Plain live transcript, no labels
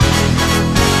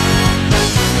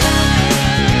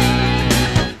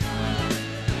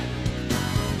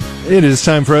It is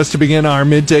time for us to begin our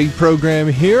midday program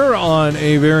here on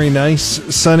a very nice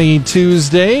sunny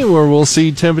Tuesday where we'll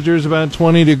see temperatures about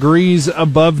 20 degrees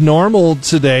above normal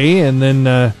today, and then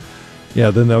then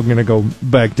they're going to go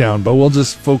back down. But we'll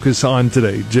just focus on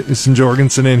today. Jason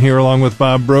Jorgensen in here along with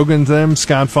Bob Brogan. Them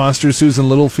Scott Foster, Susan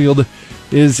Littlefield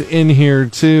is in here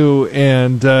too.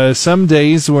 And some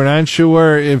days we're not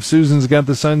sure if Susan's got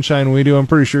the sunshine we do. I'm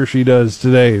pretty sure she does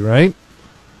today, right?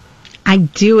 I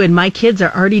do, and my kids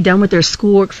are already done with their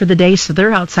schoolwork for the day, so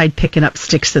they're outside picking up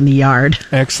sticks in the yard.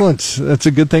 Excellent. That's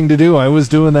a good thing to do. I was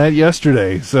doing that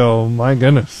yesterday, so my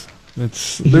goodness.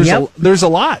 There's a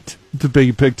lot to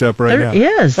be picked up right now.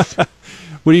 There is.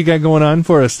 What do you got going on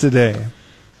for us today?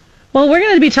 Well, we're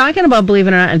going to be talking about, believe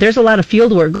it or not, there's a lot of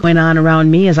field work going on around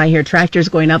me as I hear tractors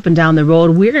going up and down the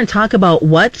road. We're going to talk about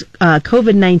what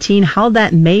COVID-19, how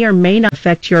that may or may not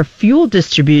affect your fuel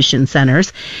distribution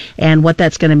centers and what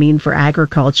that's going to mean for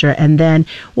agriculture. And then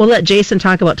we'll let Jason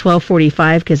talk about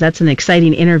 1245 because that's an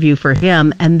exciting interview for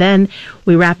him. And then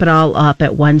we wrap it all up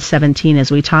at 1:17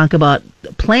 as we talk about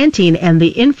planting and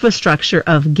the infrastructure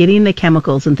of getting the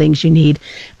chemicals and things you need,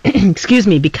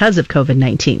 because of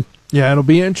COVID-19. Yeah, it'll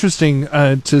be interesting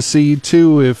to see,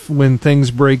 too, if when things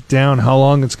break down, how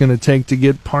long it's going to take to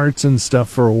get parts and stuff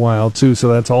for a while, too. So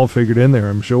that's all figured in there,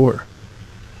 I'm sure.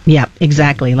 Yeah,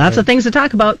 exactly. Lots of things to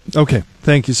talk about. Okay.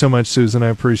 Thank you so much, Susan. I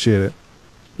appreciate it.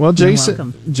 Well,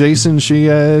 Jason, she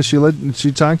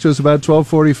talked to us about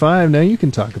 1245. Now you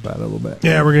can talk about it a little bit.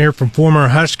 Yeah, we're going to hear from former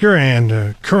Husker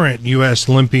and current U.S.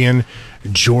 Olympian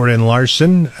Jordan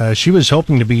Larson. She was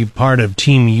hoping to be part of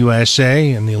Team USA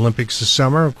in the Olympics this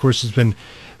summer. Of course, it's been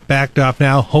backed off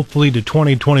now, hopefully to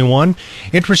 2021.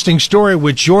 Interesting story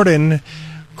with Jordan.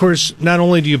 Of course, not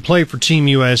only do you play for Team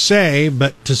USA,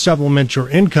 but to supplement your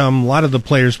income, a lot of the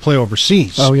players play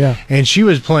overseas. Oh, yeah. And she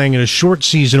was playing in a short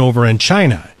season over in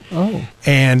China. Oh.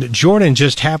 And Jordan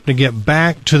just happened to get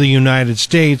back to the United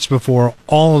States before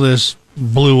all of this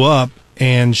blew up,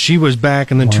 and she was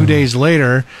back, and then 2 days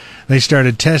later, they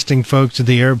started testing folks at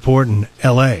the airport in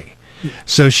L.A.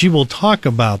 So she will talk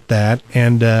about that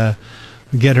and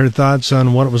get her thoughts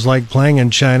on what it was like playing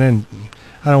in China. And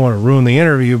I don't want to ruin the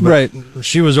interview, but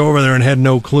she was over there and had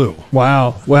no clue.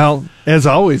 Wow. Well, as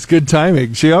always, good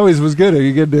timing. She always was good.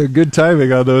 You get good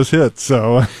timing on those hits.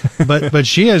 So, but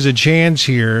she has a chance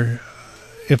here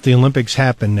if the Olympics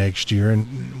happen next year,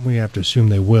 and we have to assume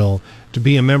they will, to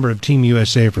be a member of Team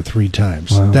USA for 3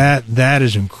 times. Wow. That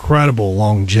is incredible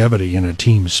longevity in a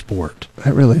team sport.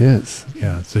 That really is.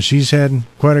 Yeah, so she's had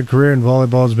quite a career, and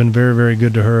volleyball has been very, very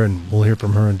good to her, and we'll hear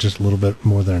from her in just a little bit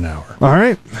more than an hour. All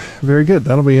right. Very good.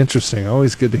 That'll be interesting.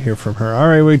 Always good to hear from her. All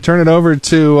right, we turn it over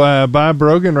to Bob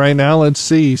Brogan right now. Let's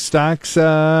see. Stocks,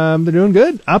 they're doing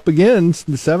good. Up again,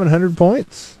 700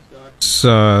 points.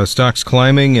 Stocks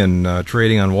climbing and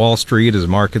trading on Wall Street as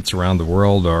markets around the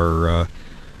world are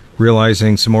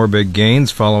realizing some more big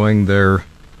gains following their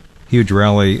huge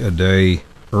rally a day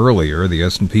earlier. The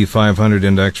S&P 500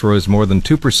 index rose more than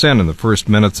 2% in the first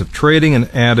minutes of trading and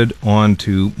added on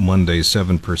to Monday's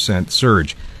 7%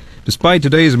 surge. Despite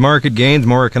today's market gains,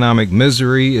 more economic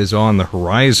misery is on the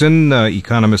horizon.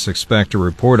 Economists expect a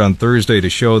report on Thursday to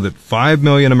show that 5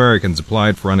 million Americans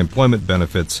applied for unemployment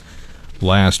benefits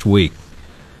last week.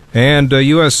 And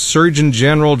U.S. Surgeon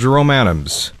General Jerome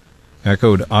Adams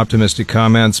echoed optimistic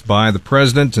comments by the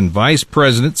president and vice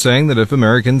president, saying that if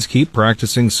Americans keep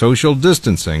practicing social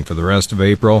distancing for the rest of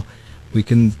April, we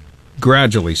can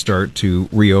gradually start to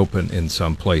reopen in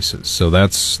some places. So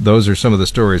those are some of the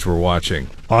stories we're watching.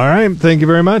 All right. Thank you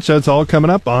very much. That's all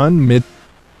coming up on Mid.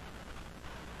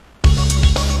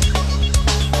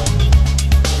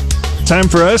 Time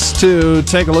for us to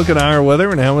take a look at our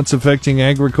weather and how it's affecting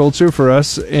agriculture for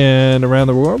us and around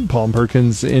the world. Paul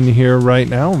Perkins in here right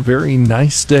now. Very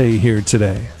nice day here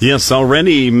today. Yes,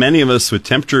 already many of us with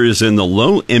temperatures in the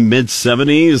low and mid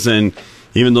 70s, and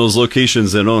even those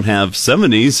locations that don't have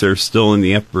 70s are still in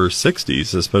the upper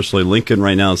 60s, especially Lincoln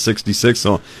right now is 66.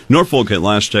 So Norfolk at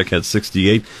last check had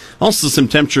 68. Also some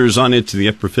temperatures on into the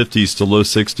upper 50s to low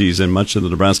 60s in much of the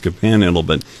Nebraska Panhandle,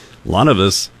 but a lot of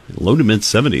us low to mid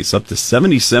 70s, up to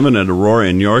 77 at Aurora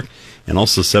and York, and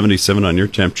also 77 on your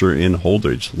temperature in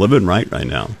Holdridge. Living right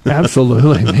now.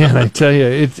 Absolutely, man. I tell you,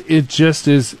 it just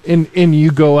is. And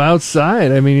you go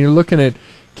outside. I mean, you're looking at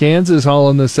Kansas all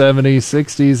in the 70s,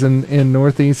 60s, and in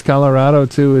northeast Colorado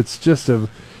too. It's just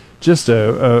just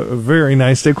a very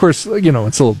nice day. Of course, it's a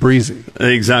little breezy.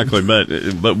 Exactly,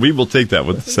 but we will take that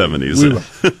with the 70s. We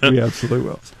will. We absolutely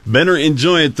will. Better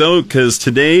enjoy it, though, because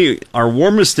today, our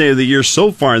warmest day of the year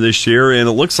so far this year, and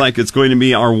it looks like it's going to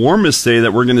be our warmest day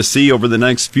that we're going to see over the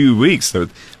next few weeks.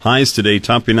 The highs today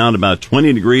topping out about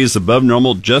 20 degrees above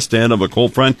normal, just ahead of a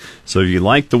cold front. So if you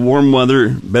like the warm weather,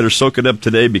 better soak it up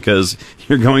today, because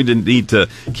you're going to need to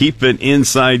keep it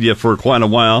inside you for quite a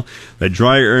while. The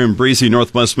dry air and breezy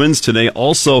northwest winds today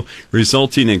also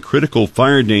resulting in critical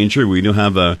fire danger. We do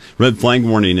have a red flag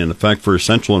warning in effect for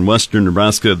central and western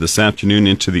Nebraska this afternoon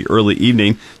into the early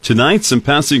evening. Tonight, some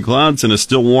passing clouds and a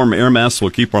still warm air mass will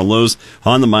keep our lows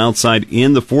on the mild side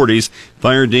in the 40s.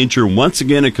 Fire danger once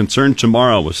again a concern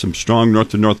tomorrow with some strong north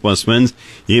to northwest winds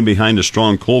in behind a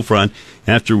strong cold front.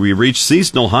 After we reach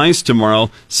seasonal highs tomorrow,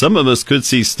 some of us could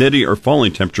see steady or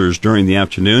falling temperatures during the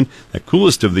afternoon. The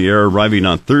coolest of the air arriving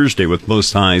on Thursday with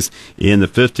most highs in the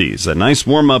 50s. A nice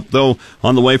warm-up, though,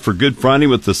 on the way for Good Friday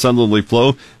with the southerly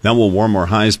flow. That will warm our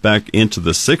highs back into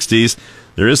the 60s.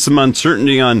 There is some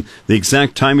uncertainty on the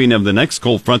exact timing of the next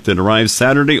cold front that arrives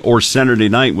Saturday or Saturday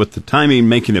night, with the timing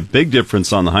making a big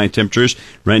difference on the high temperatures.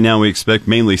 Right now we expect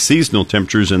mainly seasonal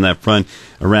temperatures in that front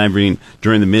arriving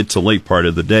during the mid to late part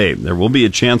of the day. There will be a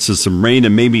chance of some rain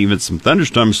and maybe even some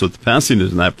thunderstorms with the passing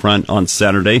of that front on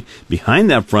Saturday. Behind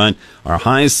that front, our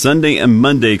highs Sunday and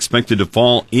Monday expected to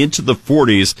fall into the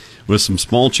 40s with some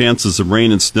small chances of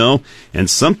rain and snow. And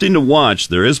something to watch,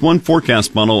 there is one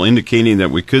forecast model indicating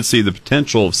that we could see the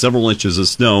potential of several inches of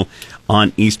snow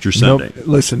on Easter Sunday.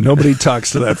 Listen, nobody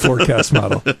talks to that forecast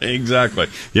model. Exactly.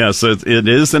 Yeah, so it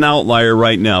is an outlier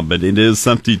right now, but it is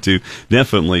something to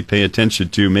definitely pay attention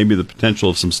to, maybe the potential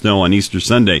of some snow on Easter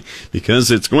Sunday, because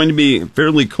it's going to be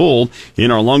fairly cold.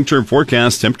 In our long-term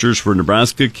forecast, temperatures for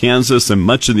Nebraska, Kansas, and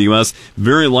much of the U.S.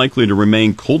 very likely to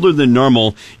remain colder than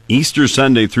normal Easter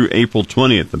Sunday through April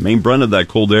 20th. The main brunt of that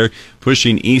cold air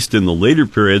pushing east in the later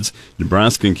periods.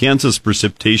 Nebraska and Kansas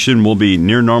precipitation will be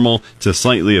near normal to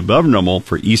slightly above normal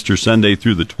for Easter Sunday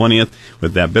through the 20th,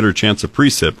 with that better chance of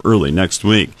precip early next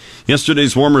week.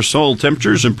 Yesterday's warmer soil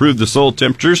temperatures improved the soil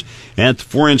temperatures at the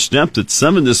 4-inch depth at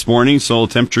 7 this morning. Soil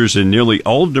temperatures in nearly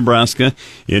all of Nebraska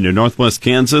into northwest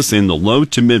Kansas in the low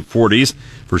to mid 40s.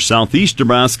 For southeast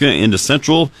Nebraska into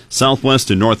central,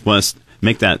 southwest, and northwest,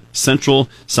 make that central,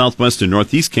 southwest, and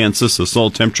northeast Kansas, the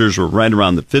soil temperatures were right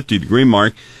around the 50-degree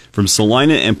mark. From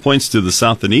Salina and points to the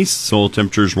south and east, soil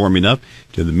temperatures warming up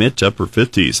to the mid to upper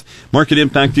 50s. Market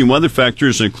impacting weather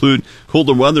factors include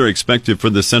colder weather expected for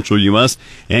the central U.S.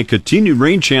 and continued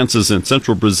rain chances in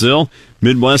central Brazil.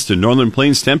 Midwest and northern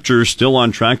plains temperatures still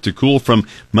on track to cool from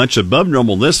much above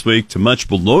normal this week to much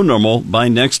below normal by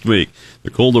next week.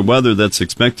 The colder weather that's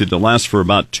expected to last for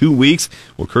about 2 weeks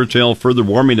will curtail further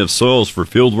warming of soils for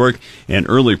field work and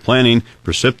early planting.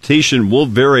 Precipitation will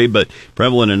vary, but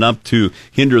prevalent enough to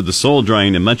hinder the soil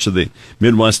drying in much of the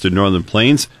Midwest and northern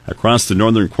plains. Across the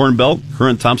northern Corn Belt,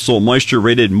 current topsoil moisture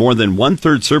rated more than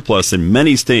 1/3 surplus in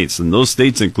many states, and those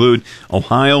states include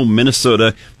Ohio,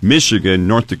 Minnesota, Michigan,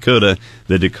 North Dakota,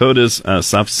 the Dakotas,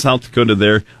 South Dakota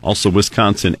there, also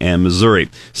Wisconsin and Missouri.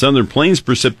 Southern Plains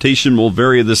precipitation will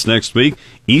vary this next week.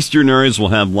 Eastern areas will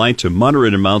have light to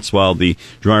moderate amounts, while the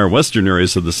drier western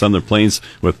areas of the Southern Plains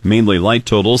with mainly light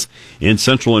totals. In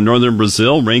central and northern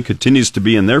Brazil, rain continues to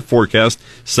be in their forecast.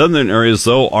 Southern areas,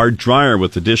 though, are drier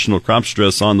with additional crop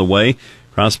stress on the way.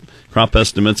 Crop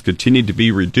estimates continue to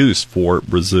be reduced for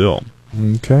Brazil.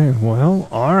 Okay, well,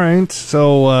 all right.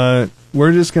 So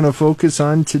we're just going to focus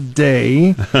on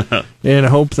today and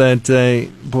hope that,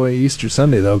 Easter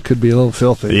Sunday, though, could be a little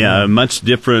filthy. Yeah, a much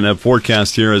different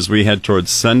forecast here as we head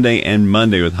towards Sunday and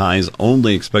Monday, with highs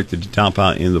only expected to top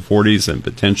out in the 40s and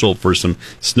potential for some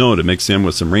snow to mix in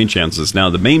with some rain chances. Now,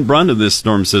 the main brunt of this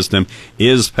storm system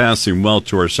is passing well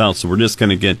to our south, so we're just going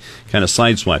to get kind of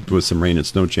sideswiped with some rain and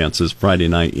snow chances Friday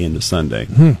night into Sunday.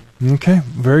 Okay,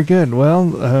 very good.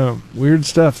 Well, weird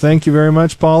stuff. Thank you very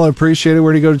much, Paul. I appreciate it.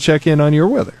 Where do you go to check in on your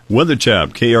weather? Weather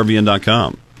Chap,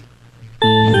 KRVN.com.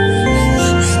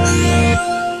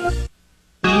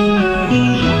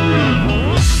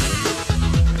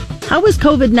 How is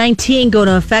COVID-19 going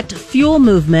to affect fuel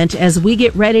movement as we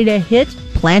get ready to hit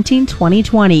Planting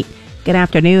 2020? Good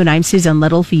afternoon. I'm Susan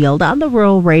Littlefield on the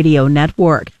Rural Radio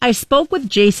Network. I spoke with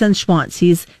Jason Schwantz.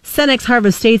 He's Cenex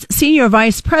Harvest State's Senior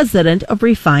Vice President of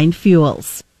Refined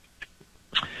Fuels.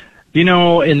 You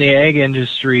know, in the ag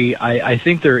industry, I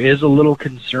think there is a little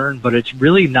concern, but it's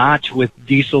really not with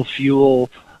diesel fuel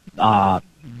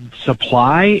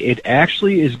supply. It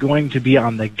actually is going to be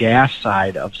on the gas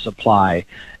side of supply.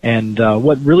 And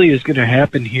what really is going to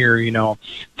happen here,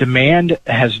 demand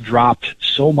has dropped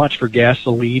so much for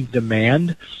gasoline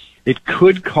demand it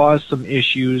could cause some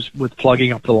issues with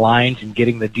plugging up the lines and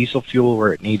getting the diesel fuel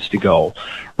where it needs to go.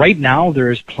 Right now,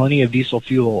 there is plenty of diesel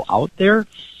fuel out there.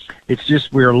 It's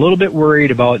just we're a little bit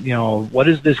worried about, what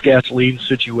is this gasoline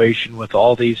situation with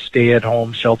all these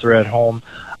stay-at-home, shelter-at-home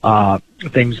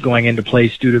things going into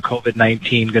place due to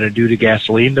COVID-19 going to do to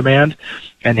gasoline demand.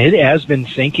 And it has been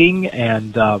sinking,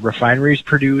 and refineries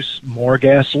produce more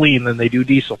gasoline than they do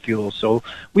diesel fuel. So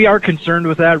we are concerned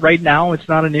with that. Right now, it's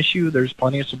not an issue. There's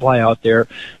plenty of supply out there.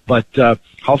 But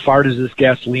how far does this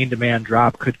gasoline demand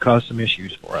drop could cause some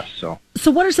issues for us.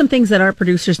 So what are some things that our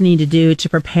producers need to do to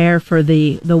prepare for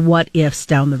the what-ifs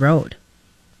down the road?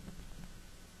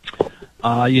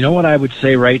 What I would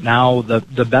say right now,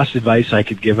 the best advice I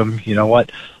could give them,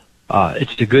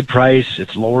 it's a good price.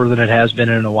 It's lower than it has been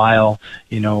in a while.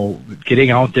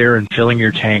 Getting out there and filling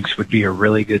your tanks would be a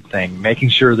really good thing. Making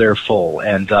sure they're full,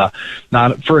 and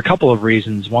not for a couple of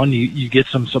reasons. One, you get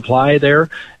some supply there,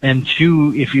 and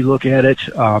two, if you look at it,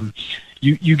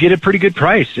 you get a pretty good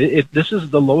price. This is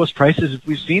the lowest prices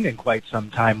we've seen in quite some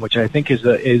time, which I think is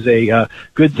a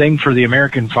good thing for the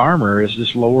American farmer, is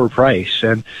this lower price.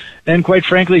 And quite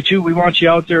frankly, too, we want you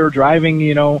out there driving,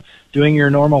 doing your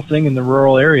normal thing in the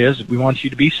rural areas. We want you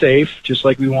to be safe, just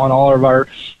like we want all of our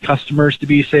customers to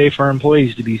be safe, our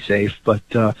employees to be safe. But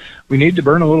we need to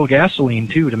burn a little gasoline,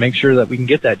 too, to make sure that we can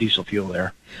get that diesel fuel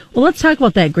there. Well, let's talk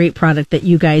about that great product that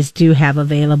you guys do have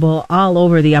available all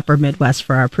over the upper Midwest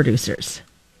for our producers.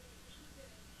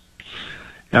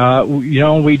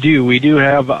 We do. We do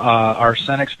have our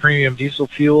Cenex Premium Diesel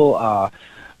Fuel.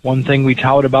 One thing we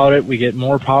tout about it, we get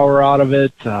more power out of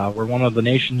it. We're one of the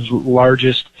nation's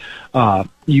largest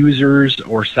users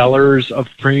or sellers of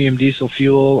premium diesel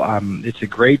fuel. It's a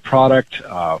great product.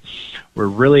 We're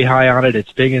really high on it.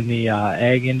 It's big in the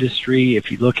ag industry.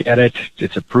 If you look at it,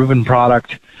 it's a proven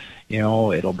product.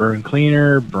 It'll burn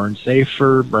cleaner, burn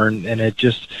safer, and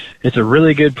it's a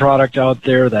really good product out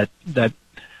there that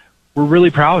we're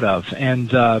really proud of, and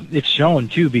it's shown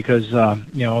too, because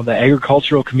the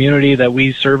agricultural community that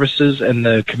we services and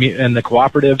the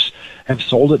cooperatives have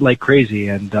sold it like crazy,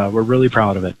 and we're really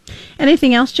proud of it.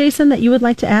 Anything else, Jason, that you would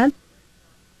like to add?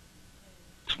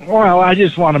 Well, I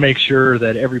just want to make sure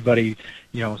that everybody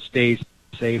stays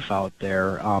safe out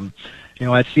there.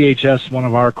 At CHS, one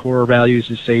of our core values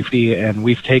is safety, and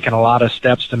we've taken a lot of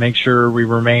steps to make sure we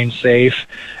remain safe.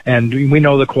 And we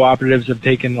know the cooperatives have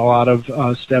taken a lot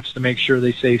of steps to make sure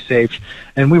they stay safe,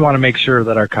 and we want to make sure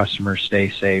that our customers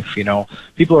stay safe.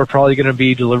 People are probably going to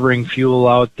be delivering fuel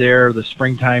out there. The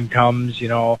springtime comes,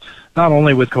 not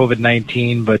only with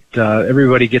COVID-19, but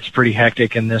everybody gets pretty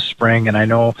hectic in this spring, and I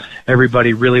know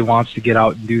everybody really wants to get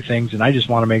out and do things, and I just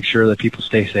want to make sure that people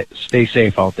stay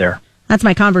safe out there. That's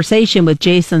my conversation with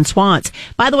Jason Swantz.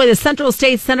 By the way, the Central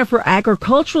States Center for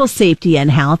Agricultural Safety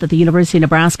and Health at the University of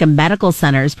Nebraska Medical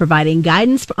Center is providing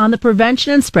guidance on the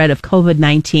prevention and spread of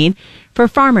COVID-19 for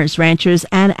farmers, ranchers,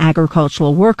 and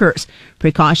agricultural workers.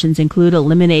 Precautions include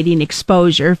eliminating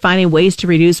exposure, finding ways to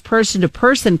reduce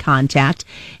person-to-person contact,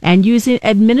 and using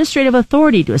administrative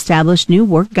authority to establish new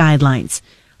work guidelines.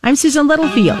 I'm Susan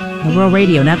Littlefield, the Rural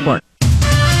Radio Network.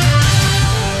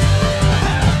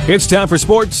 It's time for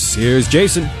sports. Here's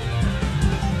Jason.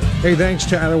 Hey, thanks,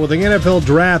 Tyler. Well, the NFL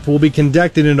Draft will be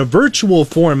conducted in a virtual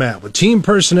format with team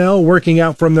personnel working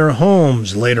out from their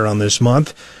homes later on this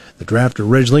month. The draft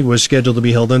originally was scheduled to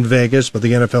be held in Vegas, but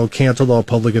the NFL canceled all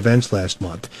public events last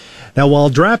month. Now, while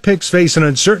draft picks face an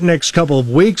uncertain next couple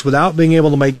of weeks without being able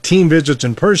to make team visits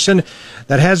in person,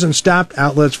 that hasn't stopped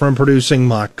outlets from producing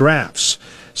mock drafts.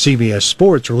 CBS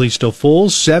Sports released a full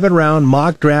 7-round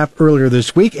mock draft earlier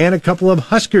this week, and a couple of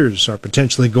Huskers are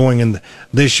potentially going in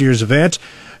this year's event.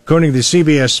 According to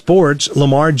CBS Sports,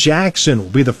 Lamar Jackson will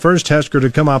be the first Husker to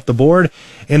come off the board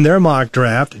in their mock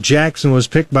draft. Jackson was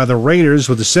picked by the Raiders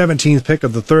with the 17th pick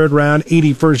of the third round,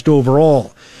 81st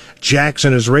overall.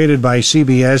 Jackson is rated by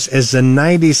CBS as the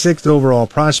 96th overall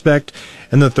prospect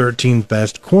and the 13th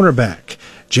best cornerback.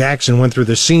 Jackson went through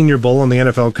the Senior Bowl and the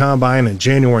NFL Combine in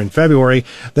January and February,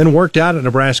 then worked out at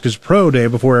Nebraska's Pro Day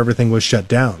before everything was shut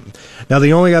down. Now,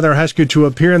 the only other Husker to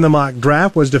appear in the mock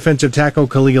draft was defensive tackle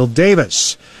Khalil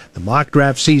Davis. The mock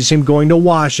draft sees him going to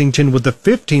Washington with the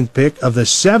 15th pick of the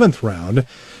 7th round.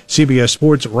 CBS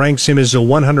Sports ranks him as the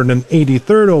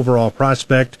 183rd overall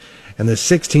prospect and the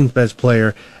 16th best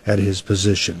player at his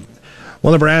position.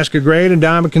 Well, Nebraska great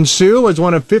Ndamukong Suh was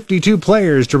one of 52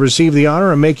 players to receive the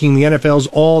honor of making the NFL's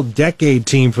All-Decade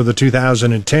team for the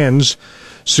 2010s.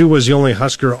 Suh was the only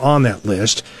Husker on that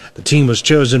list. The team was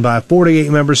chosen by a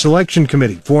 48-member selection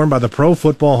committee formed by the Pro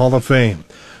Football Hall of Fame.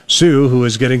 Sue, who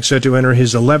is getting set to enter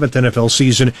his 11th NFL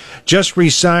season, just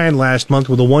re-signed last month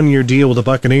with a one-year deal with the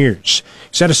Buccaneers.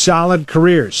 He's had a solid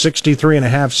career,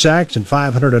 63.5 sacks and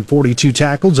 542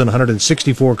 tackles in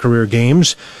 164 career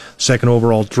games. Second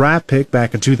overall draft pick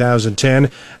back in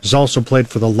 2010. Has also played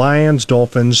for the Lions,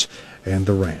 Dolphins, and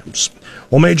the Rams.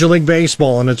 Well, Major League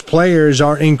Baseball and its players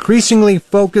are increasingly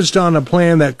focused on a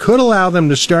plan that could allow them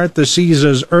to start the season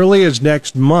as early as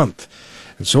next month.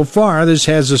 And so far, this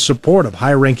has the support of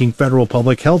high-ranking federal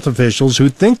public health officials who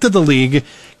think that the league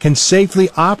can safely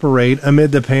operate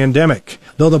amid the pandemic.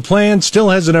 Though the plan still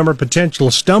has a number of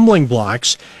potential stumbling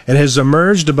blocks, it has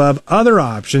emerged above other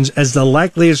options as the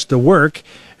likeliest to work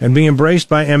and be embraced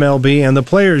by MLB and the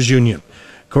Players Union.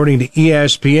 According to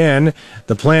ESPN,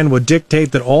 the plan would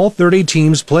dictate that all 30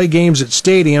 teams play games at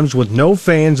stadiums with no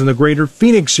fans in the greater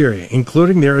Phoenix area,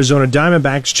 including the Arizona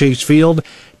Diamondbacks Chase Field,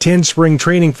 10 spring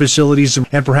training facilities,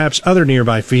 and perhaps other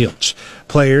nearby fields.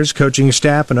 Players, coaching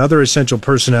staff, and other essential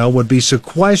personnel would be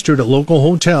sequestered at local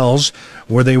hotels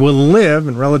where they will live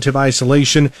in relative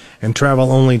isolation and travel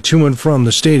only to and from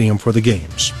the stadium for the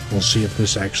games. We'll see if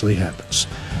this actually happens.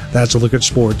 That's a look at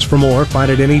sports. For more,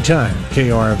 find it anytime.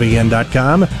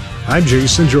 KRVN.com. I'm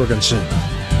Jason Jorgensen.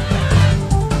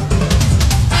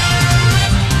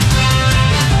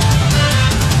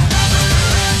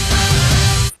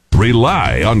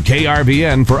 Rely on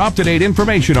KRVN for up-to-date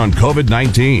information on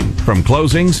COVID-19. From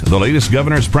closings, the latest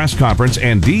governor's press conference,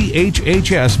 and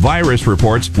DHHS virus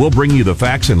reports, we'll bring you the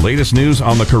facts and latest news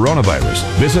on the coronavirus.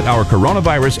 Visit our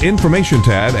coronavirus information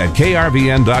tab at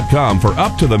krvn.com for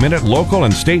up-to-the-minute local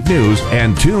and state news,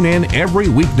 and tune in every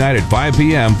weeknight at 5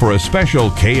 p.m. for a special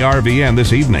KRVN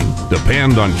this evening.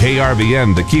 Depend on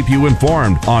KRVN to keep you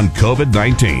informed on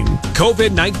COVID-19.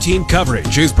 COVID-19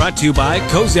 coverage is brought to you by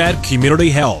Cozad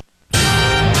Community Health.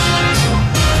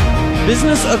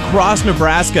 Business across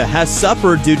Nebraska has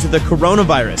suffered due to the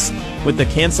coronavirus. With the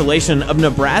cancellation of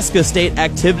Nebraska State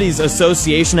Activities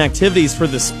Association activities for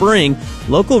the spring,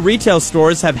 local retail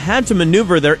stores have had to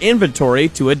maneuver their inventory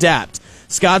to adapt.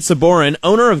 Scott Saborin,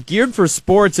 owner of Geared for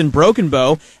Sports in Broken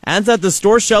Bow, adds that the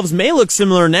store shelves may look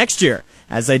similar next year,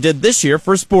 as they did this year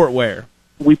for sportwear.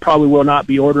 We probably will not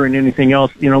be ordering anything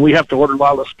else. You know, we have to order a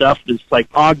lot of stuff. It's like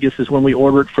August is when we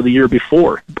order it for the year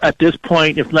before. At this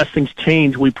point, if unless things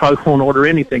change, we probably won't order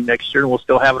anything next year, and we'll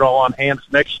still have it all on hand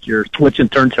next year, which in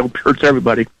turn hurts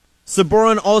everybody.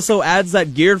 Saborin also adds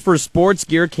that Geared for Sports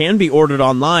gear can be ordered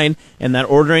online, and that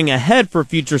ordering ahead for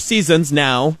future seasons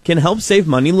now can help save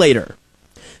money later.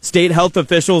 State health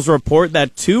officials report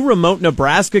that 2 remote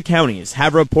Nebraska counties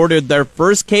have reported their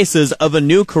first cases of a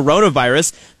new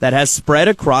coronavirus that has spread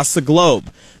across the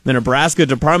globe. The Nebraska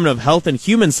Department of Health and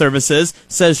Human Services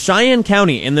says Cheyenne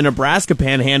County in the Nebraska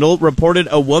Panhandle reported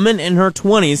a woman in her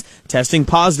 20s testing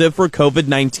positive for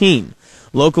COVID-19.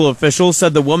 Local officials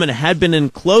said the woman had been in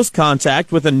close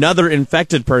contact with another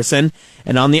infected person.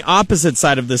 And on the opposite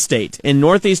side of the state, in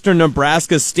northeastern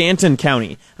Nebraska's Stanton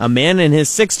County, a man in his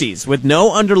 60s with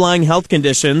no underlying health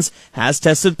conditions has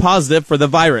tested positive for the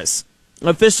virus.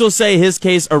 Officials say his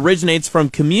case originates from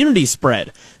community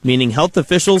spread, meaning health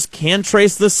officials can't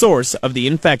trace the source of the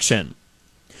infection.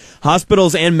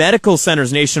 Hospitals and medical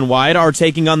centers nationwide are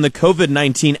taking on the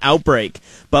COVID-19 outbreak.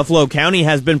 Buffalo County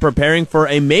has been preparing for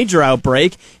a major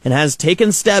outbreak and has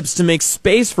taken steps to make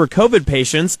space for COVID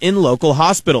patients in local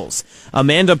hospitals.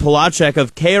 Amanda Polacek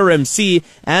of KRMC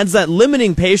adds that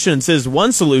limiting patients is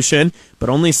one solution, but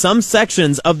only some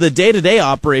sections of the day-to-day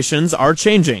operations are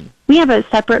changing. We have a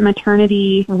separate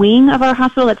maternity wing of our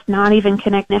hospital that's not even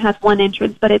connected. It has one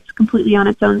entrance, but it's completely on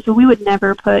its own. So we would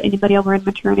never put anybody over in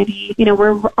maternity. You know,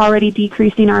 we're already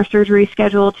decreasing our surgery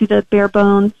schedule to the bare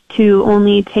bones to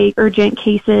only take urgent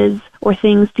cases or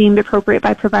things deemed appropriate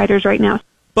by providers right now.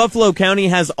 Buffalo County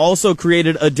has also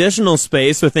created additional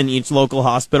space within each local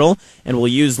hospital and will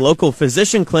use local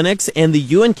physician clinics and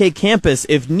the UNK campus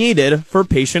if needed for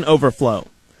patient overflow.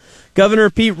 Governor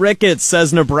Pete Ricketts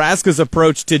says Nebraska's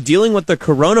approach to dealing with the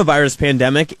coronavirus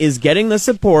pandemic is getting the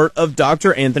support of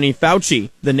Dr. Anthony Fauci,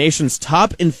 the nation's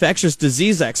top infectious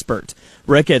disease expert.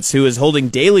 Ricketts, who is holding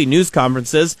daily news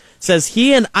conferences, says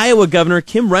he and Iowa Governor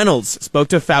Kim Reynolds spoke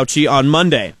to Fauci on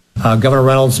Monday. Governor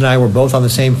Reynolds and I were both on the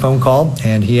same phone call,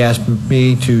 and he asked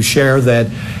me to share that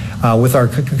with our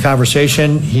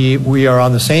conversation, we are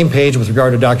on the same page with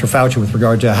regard to Dr. Fauci, with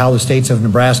regard to how the states of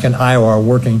Nebraska and Iowa are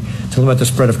working to limit the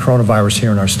spread of coronavirus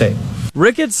here in our state.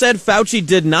 Ricketts said Fauci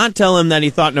did not tell him that he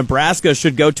thought Nebraska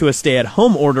should go to a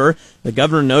stay-at-home order. The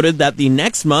governor noted that the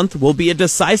next month will be a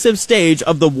decisive stage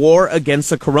of the war against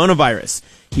the coronavirus.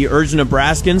 He urged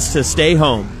Nebraskans to stay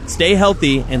home, stay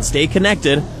healthy, and stay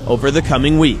connected over the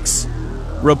coming weeks.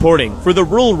 Reporting for the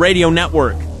Rural Radio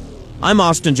Network, I'm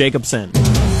Austin Jacobson.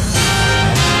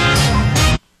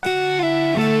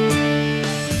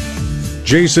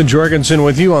 Jason Jorgensen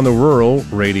with you on the Rural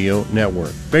Radio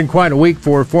Network. Been quite a week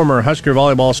for former Husker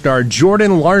volleyball star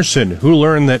Jordan Larson, who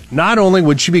learned that not only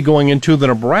would she be going into the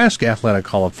Nebraska Athletic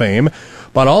Hall of Fame,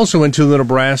 but also into the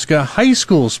Nebraska High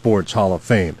School Sports Hall of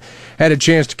Fame. Had a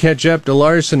chance to catch up to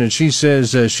Larson, and she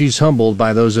says she's humbled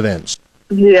by those events.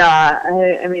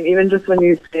 Yeah, I mean, even just when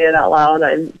you say it out loud,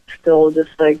 I still just,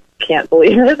 can't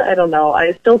believe it. I don't know.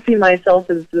 I still see myself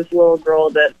as this little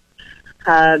girl that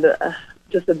had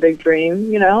just a big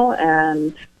dream,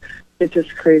 and it's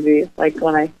just crazy.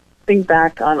 When I think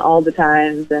back on all the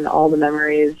times and all the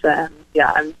memories, and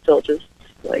I'm still just,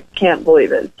 can't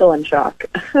believe it. Still in shock.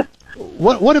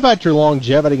 What about your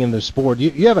longevity in the sport?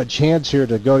 You have a chance here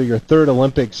to go to your third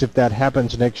Olympics if that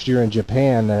happens next year in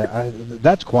Japan.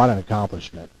 That's quite an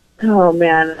accomplishment. Oh,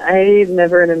 man. I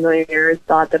never in a million years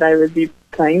thought that I would be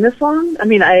playing this long. I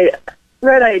mean, I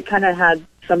kind of had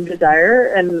some desire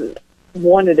and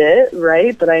wanted it,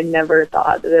 right? But I never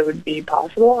thought that it would be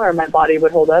possible or my body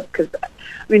would hold up because,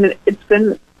 it's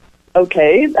been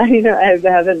okay. I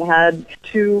haven't had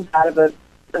too bad of a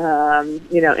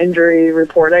injury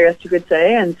report, I guess you could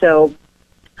say. And so,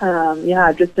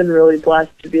 I've just been really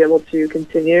blessed to be able to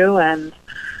continue. And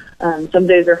some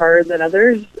days are harder than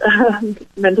others,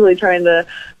 mentally trying to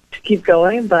keep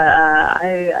going. But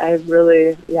I've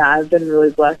been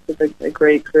really blessed with a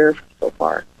great career so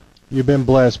far. You've been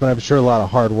blessed, but I'm sure a lot of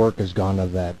hard work has gone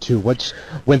into that too.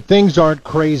 When things aren't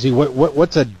crazy,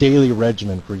 what's a daily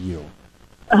regimen for you?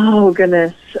 Oh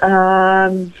goodness.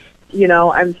 I'm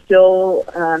still,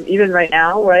 even right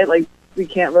now, right, we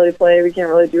can't really play, we can't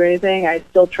really do anything. I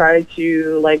still try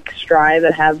to, strive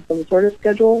and have some sort of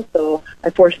schedule. So I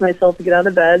force myself to get out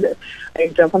of bed. I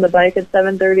jump on the bike at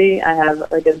 7:30. I have,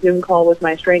 a Zoom call with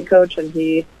my strength coach, and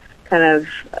he kind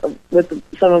of, with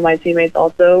some of my teammates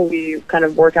also, we kind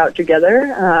of work out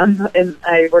together. And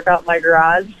I work out in my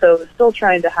garage. So still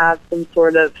trying to have some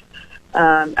sort of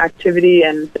activity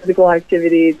and physical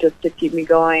activity just to keep me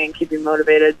going and keep me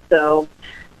motivated. So,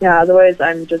 otherwise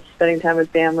I'm just spending time with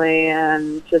family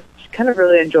and just kind of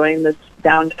really enjoying this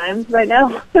downtime right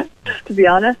now, to be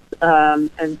honest.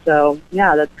 And so,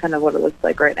 that's kind of what it looks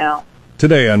like right now.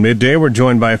 Today on Midday, we're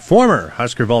joined by former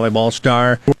Husker volleyball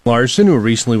star Larson, who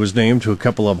recently was named to a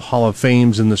couple of Hall of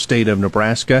Fames in the state of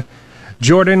Nebraska.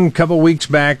 Jordan, a couple weeks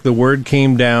back, the word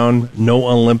came down, no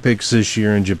Olympics this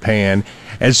year in Japan.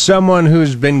 As someone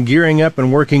who's been gearing up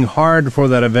and working hard for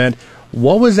that event,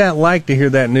 what was that like to hear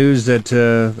that news that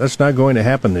that's not going to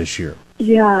happen this year?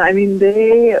 Yeah,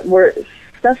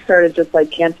 stuff started just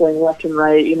canceling left and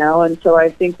right, and so I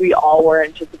think we all were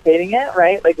anticipating it,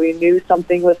 right? We knew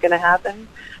something was going to happen,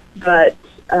 but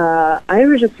I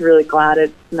was just really glad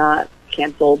it's not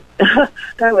canceled.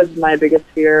 That was my biggest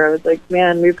fear. I was like,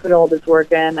 man, we put all this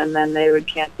work in and then they would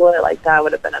cancel it. That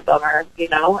would have been a bummer,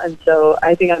 and so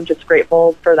I think I'm just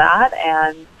grateful for that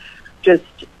and just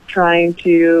trying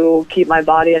to keep my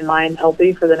body and mind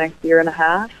healthy for the next year and a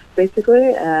half,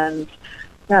 basically, and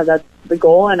that's the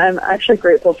goal, and I'm actually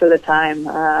grateful for the time.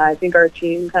 I think our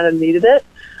team kind of needed it.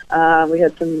 We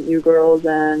had some new girls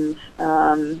and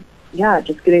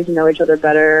just getting to know each other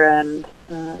better, and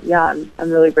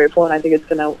I'm really grateful, and I think it's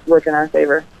going to work in our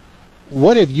favor.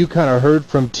 What have you kind of heard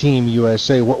from Team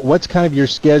USA? What's kind of your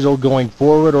schedule going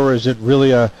forward, or is it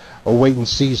really a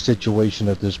wait-and-see situation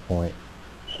at this point?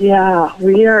 Yeah,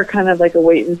 we are kind of like a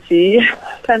wait-and-see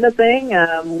kind of thing.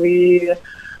 We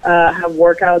have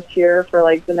workouts here for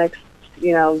the next,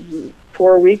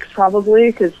 4 weeks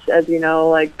probably, because as you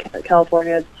know,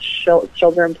 California is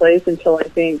shelter in place until I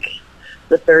think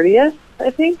the 30th, I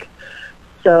think.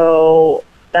 So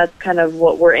that's kind of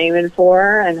what we're aiming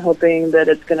for and hoping that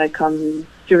it's going to come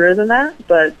sooner than that.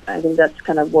 But I think that's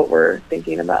kind of what we're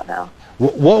thinking about now.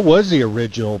 What was the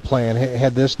original plan?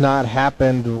 Had this not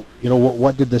happened,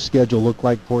 what did the schedule look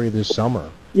like for you this summer?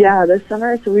 Yeah, this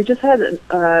summer, so we just had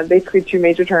basically two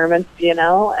major tournaments,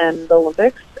 BNL and the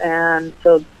Olympics. And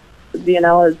so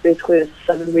BNL is basically a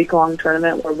 7-week-long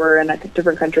tournament where we're in a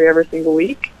different country every single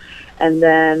week. And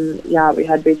then, we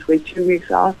had basically 2 weeks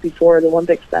off before the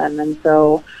Olympics then. And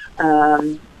so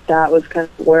that was kind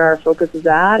of where our focus was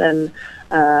at. And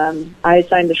I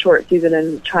signed a short season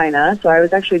in China, so I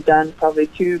was actually done probably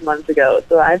 2 months ago.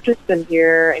 So I've just been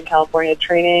here in California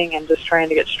training and just trying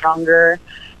to get stronger.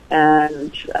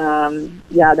 And,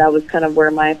 that was kind of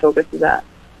where my focus was at.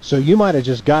 So you might have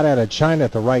just got out of China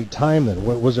at the right time then.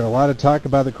 Was there a lot of talk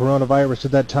about the coronavirus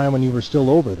at that time when you were still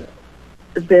over there?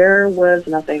 There was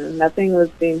nothing. Nothing was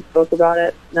being spoke about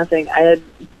it. Nothing. I had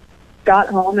got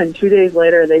home, and 2 days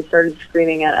later they started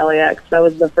screening at LAX. That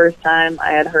was the first time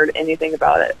I had heard anything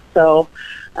about it. So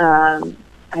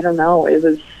I don't know. It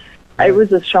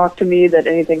was a shock to me that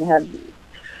anything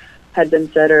had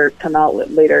been said or come out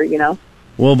later, you know.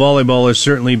 Well, volleyball has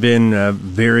certainly been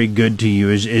very good to you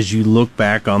as you look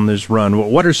back on this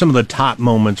run. What are some of the top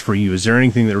moments for you? Is there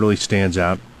anything that really stands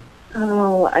out?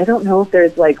 Oh, I don't know if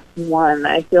there's like one.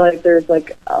 I feel like there's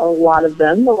like a lot of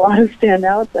them, a lot of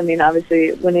standouts. I mean,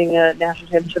 obviously winning a national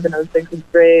championship in 06 was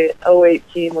great. 08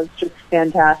 team was just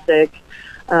fantastic.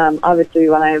 Obviously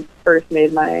when I first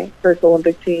made my first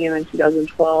Olympic team in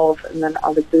 2012, and then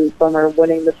obviously the summer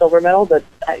winning the silver medal, but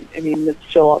I mean, it's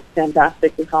still a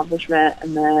fantastic accomplishment.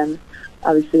 And then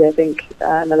obviously I think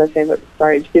another favorite,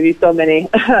 sorry to give you so many,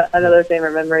 another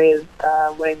favorite memory is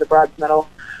winning the bronze medal.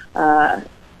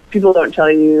 People don't tell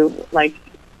you, like,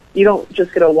 you don't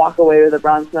just get to walk away with a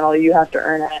bronze medal. You have to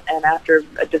earn it. And after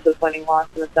a disappointing loss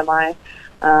in the semi,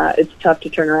 it's tough to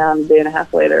turn around a day and a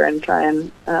half later and try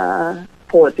and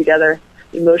pull it together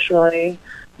emotionally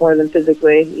more than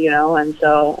physically, you know. And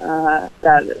so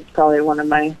that is probably one of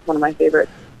my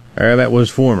favorites. That was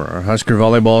former Husker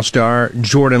volleyball star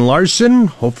Jordan Larson.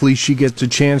 Hopefully she gets a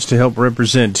chance to help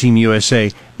represent Team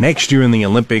USA next year in the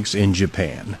Olympics in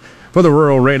Japan. For the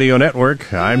Rural Radio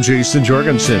Network, I'm Jason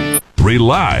Jorgensen.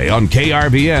 Rely on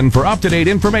KRVN for up-to-date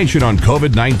information on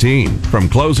COVID-19. From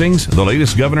closings, the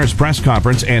latest governor's press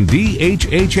conference, and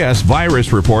DHHS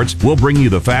virus reports, we'll bring you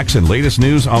the facts and latest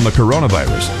news on the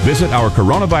coronavirus. Visit our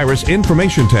coronavirus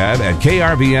information tab at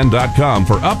krvn.com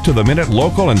for up-to-the-minute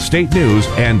local and state news,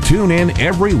 and tune in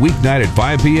every weeknight at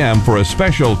 5 p.m. for a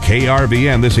special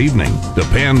KRVN This Evening.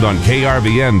 Depend on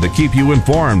KRVN to keep you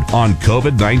informed on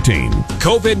COVID-19.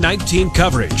 COVID-19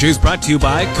 coverage is brought to you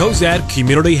by Cozad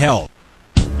Community Health.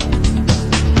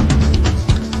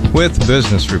 With the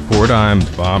Business Report, I'm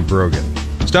Bob Brogan.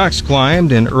 Stocks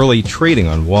climbed in early trading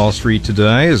on Wall Street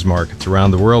today as markets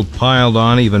around the world piled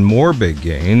on even more big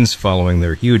gains following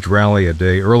their huge rally a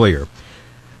day earlier.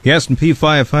 The S&P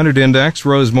 500 index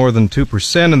rose more than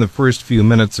 2% in the first few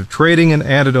minutes of trading and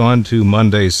added on to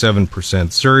Monday's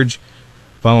 7% surge,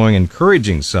 following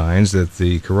encouraging signs that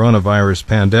the coronavirus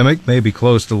pandemic may be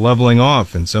close to leveling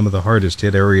off in some of the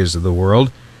hardest-hit areas of the world.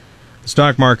 The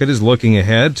stock market is looking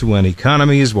ahead to when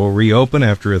economies will reopen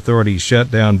after authorities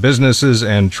shut down businesses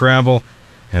and travel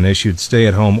and issued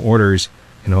stay-at-home orders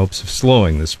in hopes of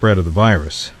slowing the spread of the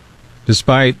virus.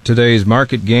 Despite today's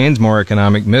market gains, more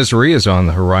economic misery is on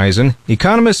the horizon.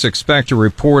 Economists expect a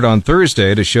report on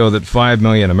Thursday to show that 5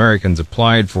 million Americans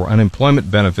applied for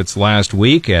unemployment benefits last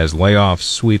week as layoffs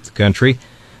sweep the country.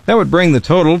 That would bring the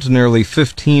total to nearly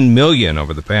 15 million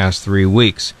over the past 3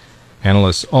 weeks.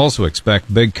 Analysts also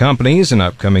expect big companies in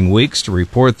upcoming weeks to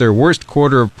report their worst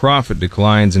quarter of profit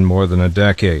declines in more than a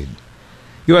decade.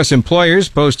 U.S. employers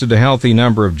posted a healthy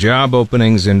number of job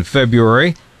openings in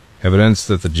February, evidence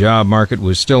that the job market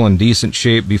was still in decent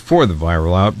shape before the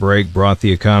viral outbreak brought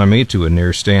the economy to a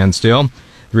near standstill.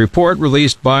 The report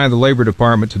released by the Labor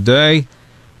Department today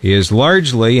is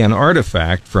largely an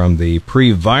artifact from the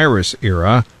pre-virus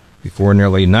era, before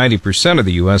nearly 90% of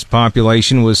the U.S.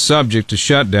 population was subject to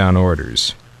shutdown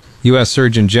orders. U.S.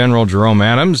 Surgeon General Jerome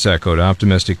Adams echoed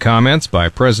optimistic comments by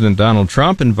President Donald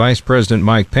Trump and Vice President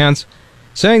Mike Pence,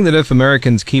 saying that if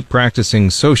Americans keep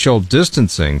practicing social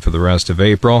distancing for the rest of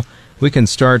April, we can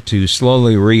start to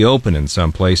slowly reopen in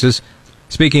some places.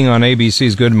 Speaking on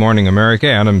ABC's Good Morning America,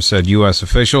 Adams said U.S.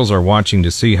 officials are watching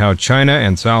to see how China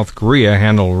and South Korea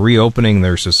handle reopening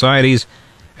their societies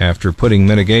after putting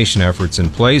mitigation efforts in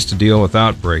place to deal with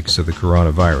outbreaks of the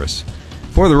coronavirus.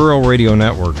 For the Rural Radio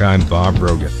Network, I'm Bob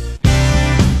Brogan.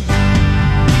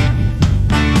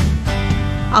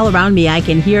 All around me, I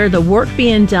can hear the work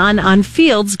being done on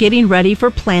fields getting ready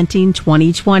for planting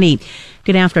 2020.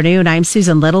 Good afternoon. I'm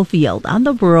Susan Littlefield on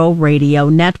the Rural Radio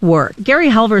Network. Gary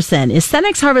Halverson is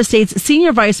Cenex Harvest State's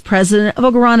Senior Vice President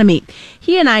of Agronomy.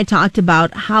 He and I talked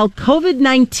about how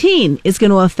COVID-19 is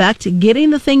going to affect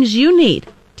getting the things you need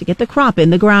to get the crop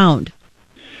in the ground.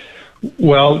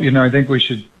 Well, I think we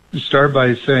should start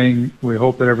by saying we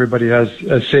hope that everybody has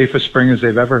as safe a spring as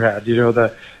they've ever had.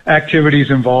 The activities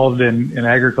involved in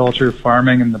agriculture,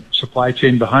 farming, and the supply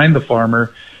chain behind the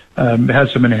farmer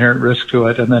has some inherent risk to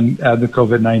it, and then add the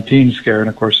COVID-19 scare, and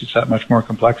of course it's that much more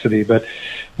complexity. But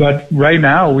right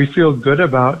now we feel good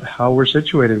about how we're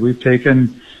situated. We've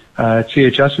taken at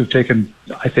CHS, we've taken,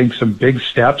 I think, some big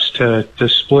steps to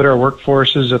split our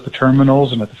workforces at the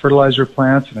terminals and at the fertilizer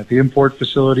plants and at the import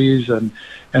facilities and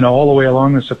all the way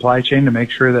along the supply chain to make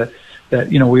sure that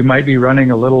we might be running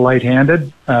a little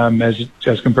light-handed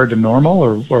as compared to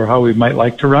normal or how we might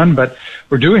like to run, but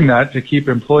we're doing that to keep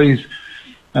employees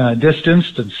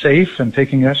distanced and safe and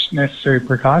taking necessary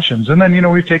precautions. And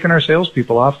then, we've taken our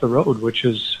salespeople off the road, which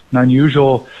is an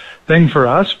unusual thing for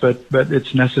us, but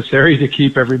it's necessary to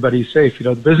keep everybody safe.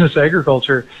 The business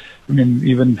agriculture,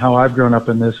 even how I've grown up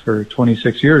in this for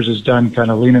 26 years is done kind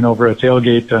of leaning over a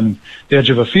tailgate on the edge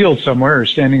of a field somewhere or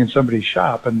standing in somebody's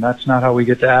shop. And that's not how we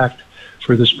get to act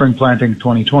for the spring planting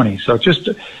 2020. So just,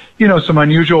 some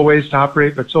unusual ways to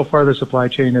operate, but so far the supply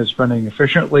chain is running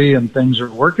efficiently and things are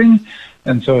working.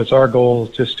 And so it's our goal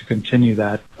just to continue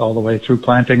that all the way through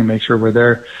planting and make sure we're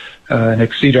there and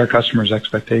exceed our customers'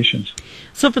 expectations.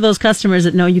 So for those customers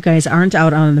that know you guys aren't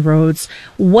out on the roads,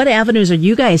 what avenues are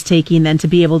you guys taking then to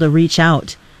be able to reach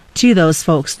out to those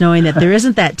folks, knowing that there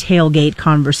isn't that tailgate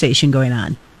conversation going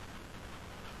on?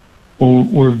 Well,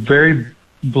 we're very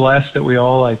blessed that we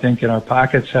all, I think, in our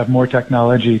pockets have more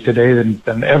technology today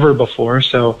than ever before.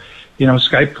 So,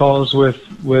 Skype calls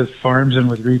with farms and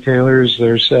with retailers.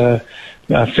 There's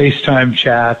FaceTime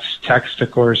chats, text,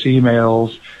 of course,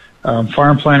 emails,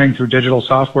 farm planning through digital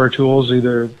software tools,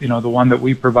 either, the one that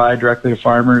we provide directly to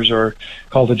farmers or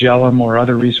called Agellum or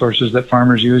other resources that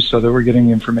farmers use so that we're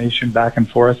getting information back and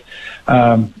forth.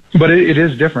 But it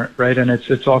is different, right? And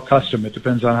it's all custom. It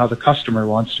depends on how the customer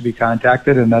wants to be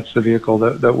contacted, and that's the vehicle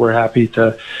that we're happy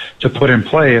to put in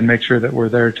play and make sure that we're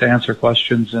there to answer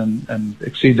questions and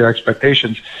exceed their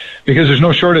expectations, because there's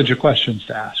no shortage of questions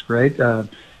to ask, right?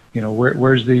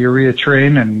 Where's the urea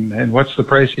train and what's the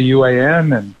price of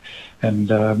UAN and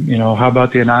how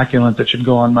about the inoculant that should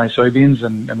go on my soybeans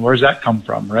and where's that come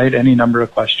from, right? Any number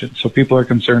of questions. So people are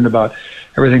concerned about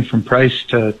everything from price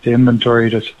to inventory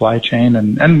to supply chain.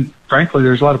 And frankly,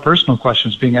 there's a lot of personal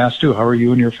questions being asked too. How are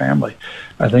you and your family?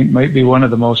 I think might be one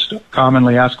of the most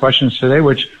commonly asked questions today,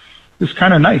 which is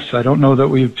kind of nice. I don't know that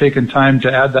we've taken time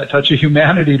to add that touch of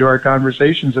humanity to our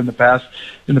conversations in the past.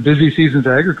 In the busy seasons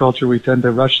of agriculture, we tend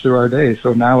to rush through our day.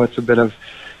 So now it's a bit of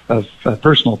a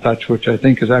personal touch, which I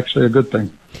think is actually a good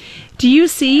thing. Do you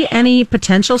see any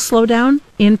potential slowdown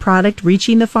in product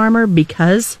reaching the farmer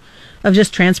because of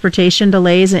just transportation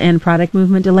delays and product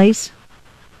movement delays?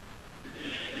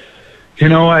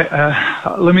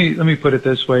 Let me put it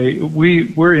this way.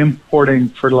 We're importing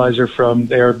fertilizer from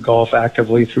the Arab Gulf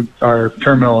actively through our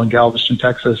terminal in Galveston,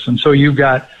 Texas. And so you've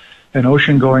got an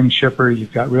ocean-going shipper.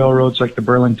 You've got railroads like the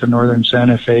Burlington Northern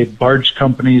Santa Fe, barge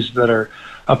companies that are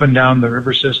up and down the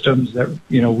river systems that,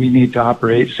 we need to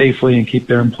operate safely and keep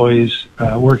their employees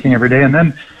working every day. And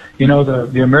then,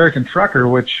 the American trucker,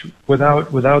 which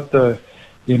without the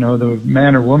the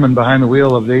man or woman behind the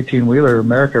wheel of the 18-wheeler,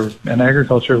 America and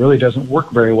agriculture really doesn't work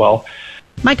very well.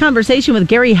 My conversation with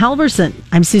Gary Halverson.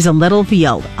 I'm Susan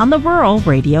Littlefield on the Rural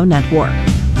Radio Network.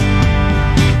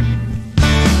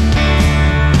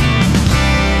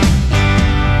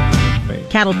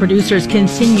 Cattle producers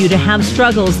continue to have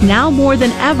struggles now more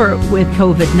than ever with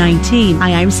COVID-19.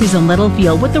 Hi, I'm Susan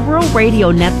Littlefield with the Rural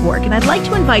Radio Network, and I'd like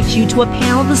to invite you to a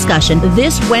panel discussion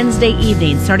this Wednesday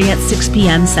evening starting at 6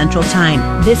 p.m. Central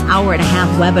Time. This hour-and-a-half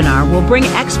webinar will bring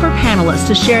expert panelists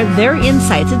to share their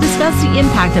insights and discuss the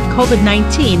impact of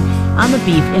COVID-19 on the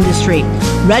beef industry.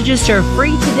 Register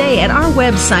free today at our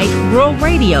website,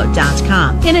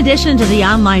 ruralradio.com. In addition to the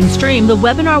online stream, the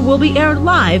webinar will be aired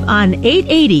live on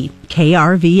 880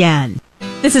 KRVN.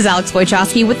 This is Alex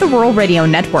Wojcicki with the Rural Radio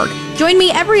Network. Join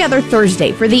me every other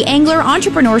Thursday for the Angler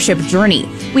Entrepreneurship Journey.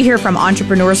 We hear from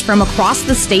entrepreneurs from across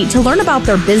the state to learn about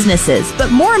their businesses, but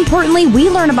more importantly, we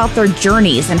learn about their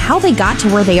journeys and how they got to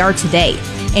where they are today.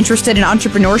 Interested in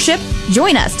entrepreneurship?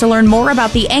 Join us to learn more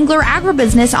about the Angler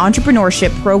Agribusiness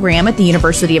Entrepreneurship Program at the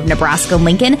University of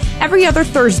Nebraska-Lincoln every other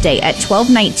Thursday at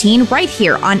 12:19 right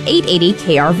here on 880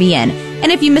 KRVN.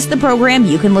 And if you missed the program,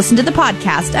 you can listen to the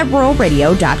podcast at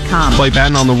ruralradio.com. Clay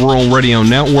Patton on the Rural Radio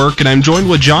Network, and I'm joined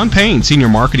with John Payne, Senior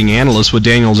Marketing Analyst with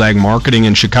Daniels Ag Marketing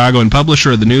in Chicago and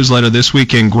publisher of the newsletter This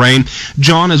Week in Grain.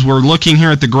 John, as we're looking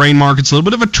here at the grain markets, a little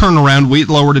bit of a turnaround. Wheat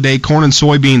lower today, corn and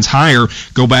soybeans higher.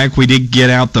 Go back, we did get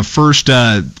out the first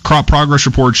crop progress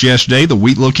reports yesterday. The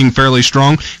wheat looking fairly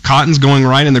strong. Cotton's going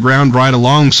right in the ground right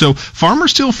along. So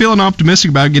farmers still feeling optimistic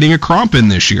about getting a crop in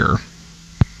this year.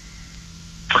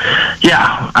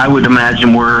 Yeah, I would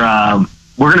imagine we're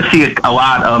going to see a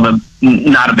lot of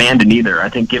not abandoned either. I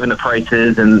think given the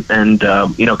prices and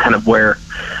kind of where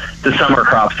the summer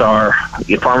crops are,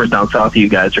 farmers down south of you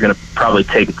guys are going to probably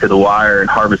take it to the wire and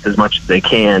harvest as much as they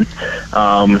can.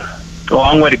 A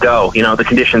long way to go. The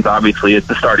conditions obviously is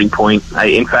the starting point.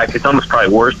 In fact, it's almost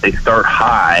probably worse. They start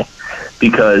high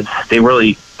because they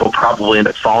really will probably end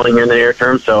up falling in the near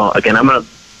term. So again, I'm going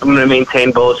to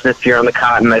maintain bullishness here on the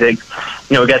cotton. I think,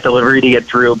 we got delivery to get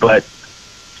through, but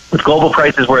with global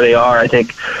prices where they are, I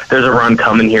think there's a run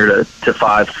coming here to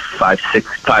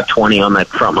 5.20 on that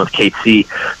front month KC.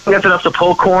 I think that's enough to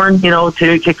pull corn,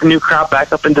 to kick the new crop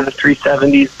back up into the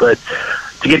 370s. But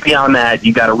to get beyond that,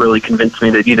 you got to really convince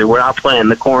me that either we're not planting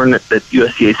the corn that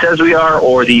USDA says we are,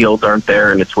 or the yields aren't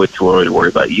there, and it's way too early to worry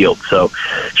about yield. So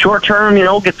short term,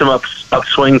 get some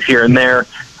upswings here and there.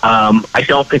 I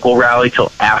don't think we'll rally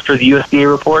till after the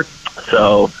USDA report.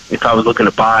 So if I was looking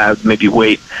to buy, I would maybe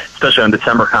wait, especially on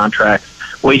December contracts,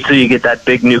 wait till you get that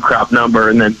big new crop number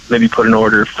and then maybe put an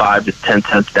order 5 to 10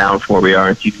 cents down from where we are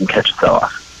and see if you can catch a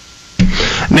sell-off.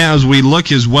 Now, as we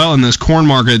look as well in this corn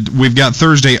market, we've got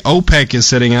Thursday, OPEC is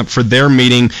setting up for their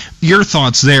meeting. Your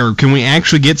thoughts there? Can we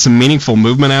actually get some meaningful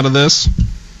movement out of this?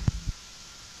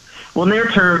 Well, near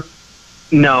term,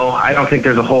 no, I don't think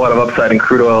there's a whole lot of upside in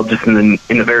crude oil just in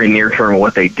the very near term of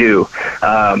what they do.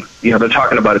 They're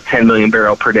talking about a 10 million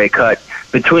barrel per day cut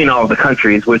between all of the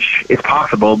countries, which is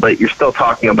possible, but you're still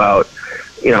talking about,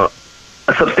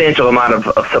 a substantial amount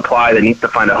of supply that needs to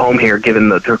find a home here given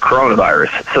the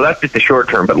coronavirus. So that's just the short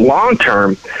term. But long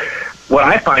term, what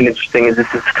I find interesting is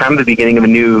this is kind of the beginning of a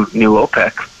new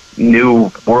OPEC,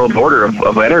 new world order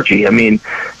of energy. I mean,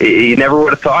 you never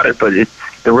would have thought it, but it's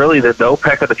really the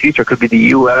OPEC of the future could be the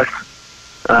U.S.,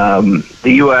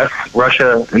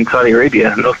 Russia, and Saudi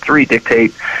Arabia, and those three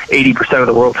dictate 80% of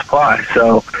the world's supply.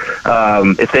 So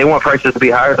if they want prices to be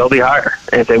higher, they'll be higher.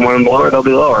 And if they want them lower, they'll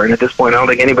be lower. And at this point, I don't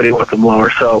think anybody wants them lower.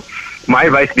 So my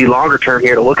advice would be longer term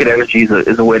here to look at energy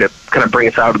is a way to kind of bring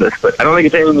us out of this. But I don't think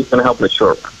it's anything that's going to help in the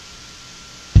short run.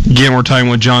 Again, we're talking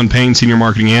with John Payne, Senior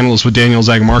Marketing Analyst with Daniels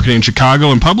Ag Marketing in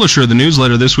Chicago and publisher of the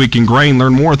newsletter This Week in Grain.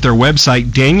 Learn more at their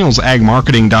website,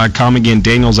 danielsagmarketing.com. Again,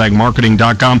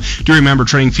 danielsagmarketing.com. Do remember,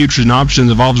 trading futures and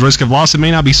options involves risk of loss and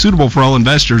may not be suitable for all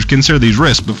investors. Consider these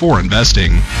risks before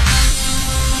investing.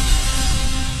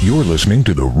 You're listening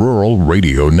to the Rural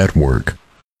Radio Network.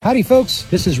 Howdy, folks.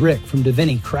 This is Rick from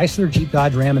Deviney Chrysler, Jeep,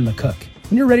 Dodge, Ram, and McCook.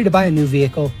 When you're ready to buy a new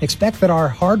vehicle, expect that our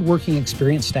hard-working,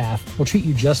 experienced staff will treat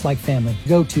you just like family.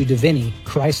 Go to Deviney,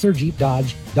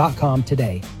 ChryslerJeepDodge.com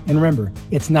today. And remember,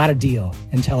 it's not a deal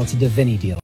until it's a Deviney deal.